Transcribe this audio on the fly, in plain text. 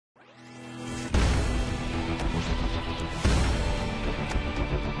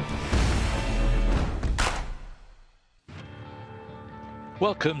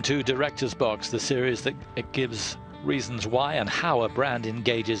Welcome to Director's Box, the series that gives reasons why and how a brand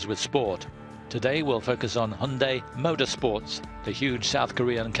engages with sport. Today we'll focus on Hyundai Motorsports. The huge South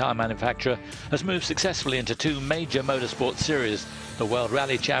Korean car manufacturer has moved successfully into two major motorsport series, the World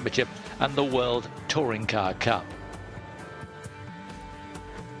Rally Championship and the World Touring Car Cup.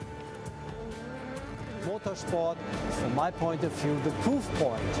 Motorsport, from my point of view, the proof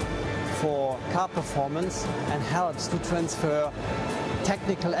point for car performance and helps to transfer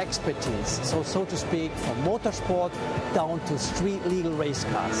technical expertise, so to speak, from motorsport down to street legal race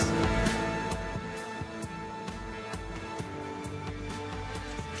cars.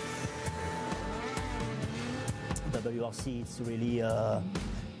 WRC is really,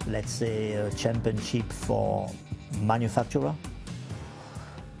 let's say, a championship for manufacturer,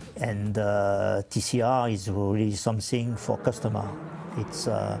 and TCR is really something for customer.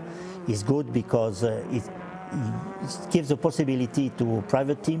 It's good because it gives the possibility to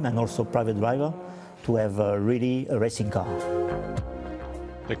private team and also private driver to have really a racing car.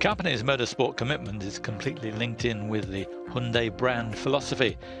 The company's motorsport commitment is completely linked in with the Hyundai brand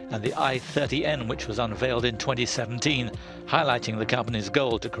philosophy and the i30N, which was unveiled in 2017, highlighting the company's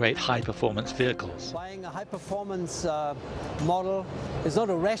goal to create high-performance vehicles. Buying a high-performance model is not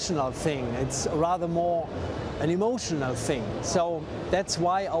a rational thing, it's rather more an emotional thing. So that's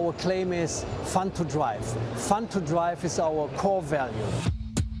why our claim is fun to drive. Fun to drive is our core value.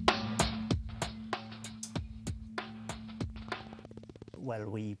 Well,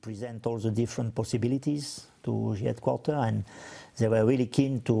 we present all the different possibilities to the headquarters, and they were really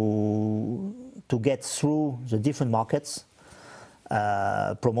keen to get through the different markets,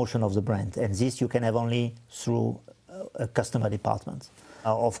 promotion of the brand. And this you can have only through a customer department.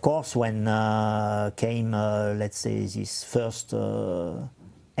 Of course, when came, let's say, this first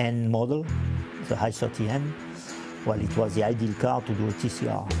N model, the i30N, well, it was the ideal car to do a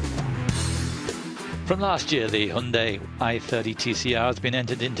TCR. From last year, the Hyundai i30 TCR has been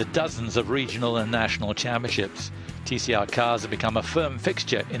entered into dozens of regional and national championships. TCR cars have become a firm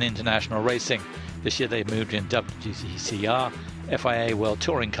fixture in international racing. This year they moved in WTCR, FIA World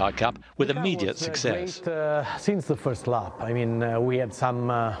Touring Car Cup with immediate success. Great, since the first lap. I mean, we had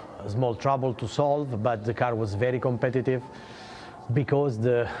some small trouble to solve, but the car was very competitive because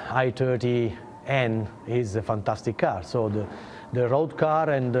the i30N is a fantastic car. So the road car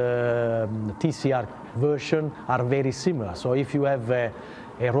and the TCR version are very similar. So if you have a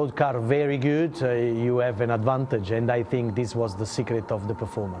road car very good, you have an advantage, and I think this was the secret of the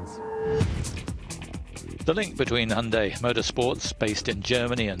performance. The link between Hyundai Motorsports, based in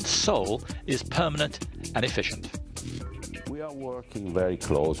Germany, and Seoul is permanent and efficient. We are working very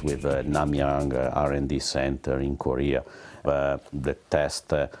close with Namyang R&D Center in Korea. The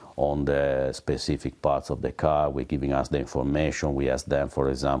test on the specific parts of the car, we're giving us the information. We ask them, for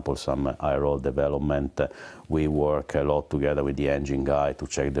example, some aero development. We work a lot together with the engine guy to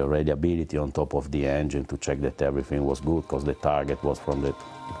check the reliability on top of the engine, to check that everything was good, because the target was from the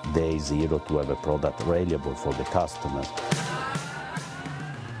day zero to have a product reliable for the customers.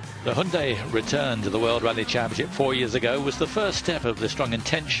 The Hyundai return to the World Rally Championship 4 years ago was the first step of the strong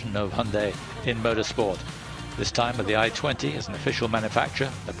intention of Hyundai in motorsport. This time with the i20 as an official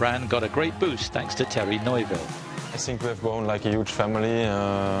manufacturer, the brand got a great boost thanks to Terry Neuville. I think we've grown like a huge family.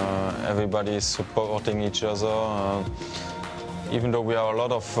 Everybody is supporting each other. Even though we are a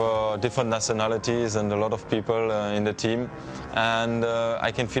lot of different nationalities and a lot of people in the team. And I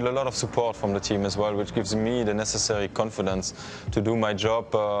can feel a lot of support from the team as well, which gives me the necessary confidence to do my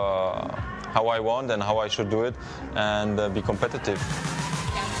job how I want and how I should do it, and be competitive.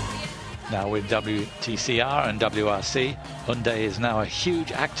 Now with WTCR and WRC, Hyundai is now a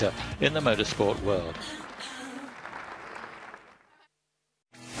huge actor in the motorsport world.